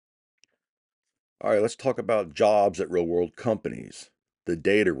All right, let's talk about jobs at real world companies. The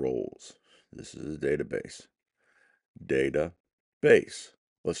data roles. This is a database. Database.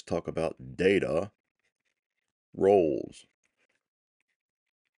 Let's talk about data roles.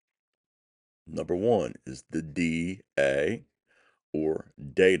 Number one is the DA or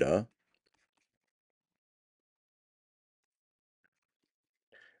data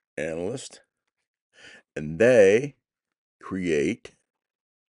analyst, and they create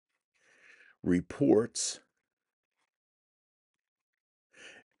reports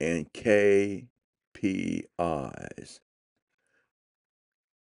and KPIs.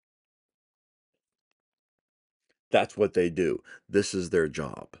 That's what they do. This is their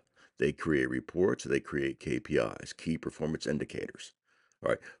job. They create reports, they create KPIs, key performance indicators, all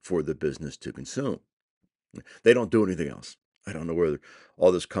right, for the business to consume. They don't do anything else. I don't know where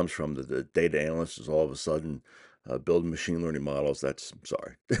all this comes from. The data analyst is all of a sudden building machine learning models. That's,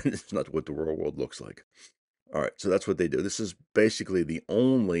 sorry, it's not what the real world looks like. All right, so that's what they do. This is basically this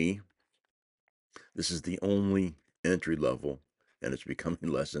is the only entry level, and it's becoming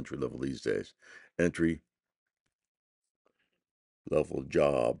less entry level these days, entry level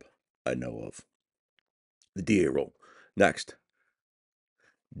job I know of. The DA role. Next,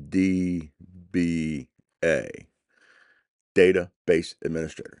 DBA, database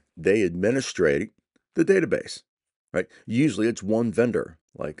administrator. They administrate the database, right? Usually it's one vendor.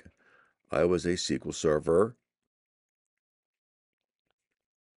 Like I was a SQL Server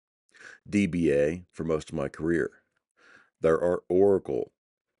DBA for most of my career. There are Oracle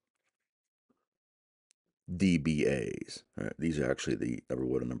DBAs. Right? These are actually the number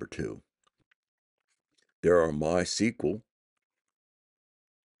one and number two. There are MySQL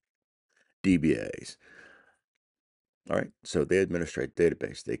DBAs. All right, so they administrate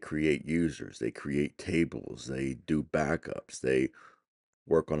database, they create users, they create tables, they do backups, they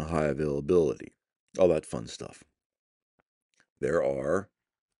work on high availability, all that fun stuff. There are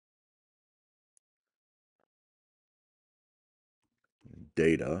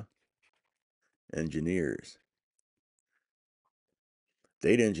data engineers.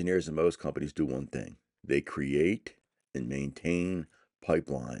 Data engineers in most companies do one thing. They create and maintain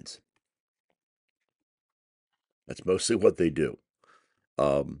pipelines. That's mostly what they do.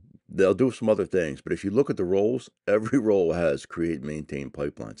 They'll do some other things, but if you look at the roles, every role has create and maintain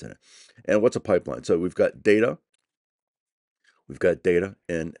pipelines in it. And what's a pipeline? So we've got data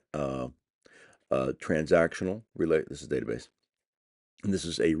and transactional relate. This is database, and this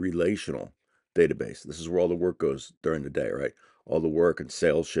is a relational database. This is where all the work goes during the day, right? All the work and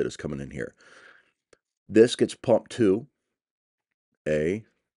sales shit is coming in here. This gets pumped to a,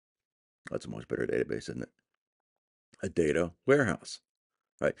 that's a much better database, isn't it? A data warehouse,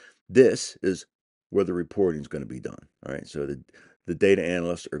 right? This is where the reporting is going to be done, right? So the data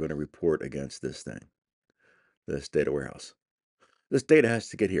analysts are going to report against this thing, this data warehouse. This data has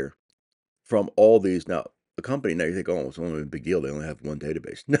to get here from all these. Now, the company, now you think, oh, it's only a big deal. They only have one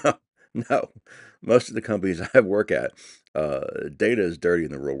database. No, no. Most of the companies I work at, data is dirty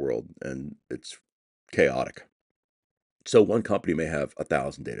in the real world and it's chaotic. So one company may have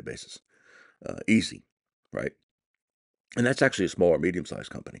 1,000 databases, easy, right? And that's actually a small or medium-sized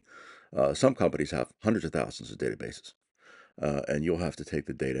company. Some companies have hundreds of thousands of databases, and you'll have to take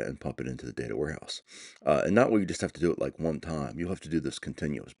the data and pump it into the data warehouse. And not where you just have to do it like one time. You'll have to do this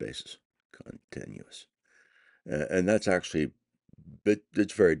continuous basis, continuous, and that's actually,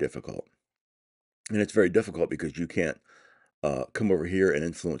 it's very difficult. And it's very difficult because you can't come over here and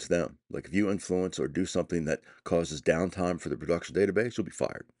influence them. Like if you influence or do something that causes downtime for the production database, you'll be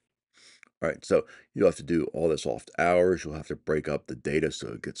fired. All right, so you'll have to do all this off hours. You'll have to break up the data so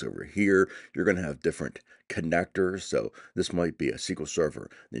it gets over here. You're going to have different connectors. So this might be a SQL Server.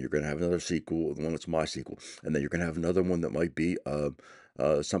 Then you're going to have another SQL, the one that's MySQL, and then you're going to have another one that might be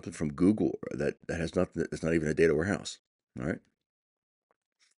something from Google that has nothing. It's not even a data warehouse. All right,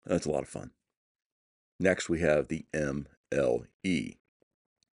 that's a lot of fun. Next, we have the MLE,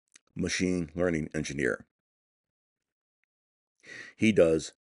 Machine Learning Engineer. He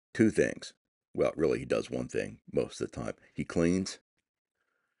does two things. Well, really, he does one thing most of the time. He cleans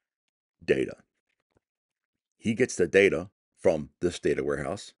data. He gets the data from this data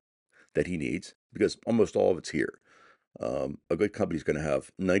warehouse that he needs because almost all of it's here. A good company is going to have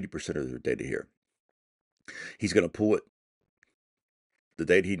 90% of their data here. He's going to pull it, the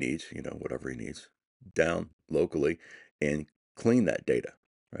data he needs, whatever he needs, down locally and clean that data,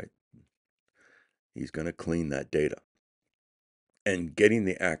 right? He's going to clean that data and getting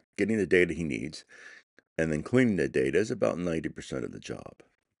the data he needs and then cleaning the data is about 90% of the job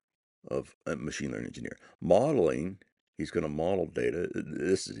of a machine learning engineer. Modeling, he's going to model data.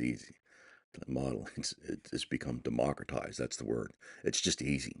 This is easy. Modeling, it's become democratized. That's the word. It's just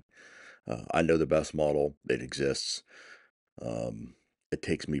easy. I know the best model that exists. It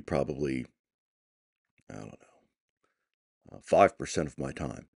takes me probably, I don't know, 5% of my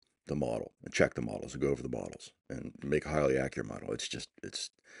time to model and check the models and go over the models and make a highly accurate model.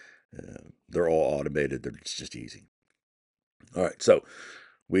 They're all automated. It's just easy. All right, so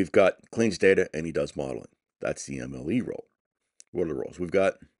we've got cleans data and he does modeling. That's the MLE role. What are the roles? We've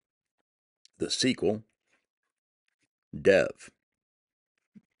got the SQL dev,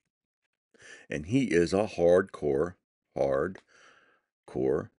 and he is a hardcore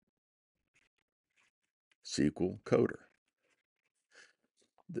SQL coder.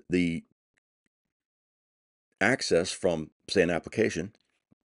 The access from, say, an application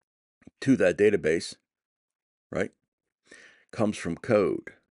to that database, right, comes from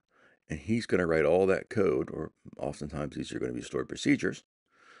code. And he's going to write all that code, or oftentimes these are going to be stored procedures,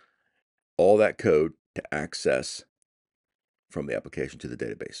 all that code to access from the application to the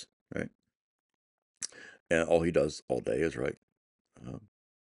database, right? And all he does all day is write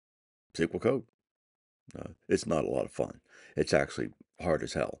SQL code. It's not a lot of fun. It's actually hard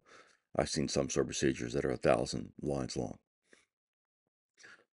as hell. I've seen some stored procedures that are 1,000 lines long.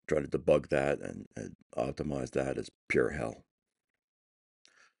 Try to debug that and optimize that is pure hell.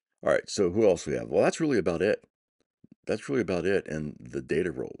 All right, so who else we have? Well, that's really about it. That's really about it in the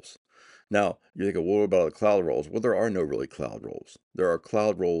data roles. Now, you think, well, what about the cloud roles? Well, there are no really cloud roles. There are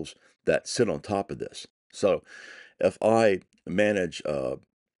cloud roles that sit on top of this. So if I manage a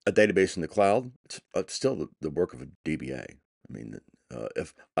database in the cloud, it's still the work of a DBA. I mean,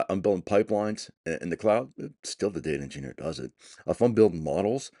 if I'm building pipelines in the cloud, it's still the data engineer does it. If I'm building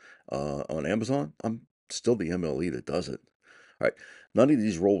models on Amazon, I'm still the MLE that does it. All right, none of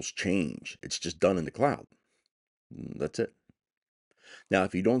these roles change. It's just done in the cloud. That's it. Now,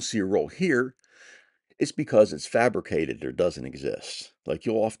 if you don't see a role here, it's because it's fabricated or doesn't exist. Like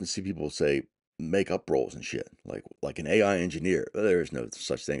you'll often see people say, make up roles and shit. Like an AI engineer. There is no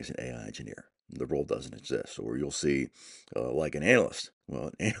such thing as an AI engineer. The role doesn't exist. Or you'll see like an analyst. Well,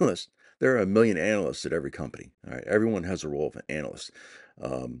 an analyst, there are a million analysts at every company. All right, everyone has a role of an analyst.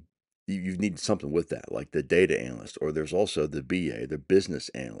 You need something with that, like the data analyst, or there's also the BA, the business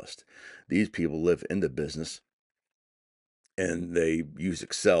analyst. These people live in the business and they use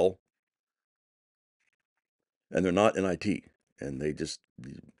Excel and they're not in IT and they just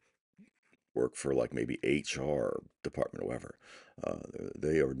work for like maybe HR department or whatever.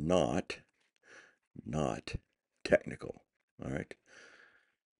 They are not technical. All right.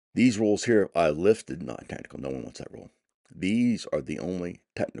 These roles here I listed not technical. No one wants that role. These are the only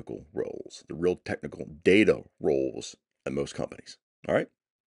technical roles, the real technical data roles at most companies. All right.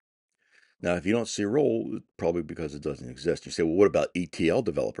 Now, if you don't see a role, it's probably because it doesn't exist. You say, well, what about ETL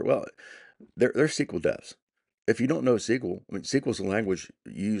developer? Well, they're SQL devs. If you don't know SQL, I mean, SQL is a language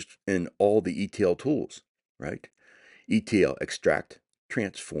used in all the ETL tools, right? ETL, extract,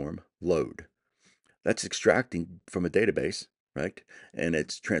 transform, load. That's extracting from a database, right? And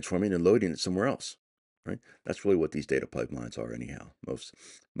it's transforming and loading it somewhere else, right? That's really what these data pipelines are anyhow.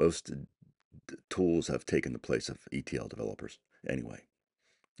 Most tools have taken the place of ETL developers anyway.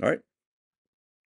 All right.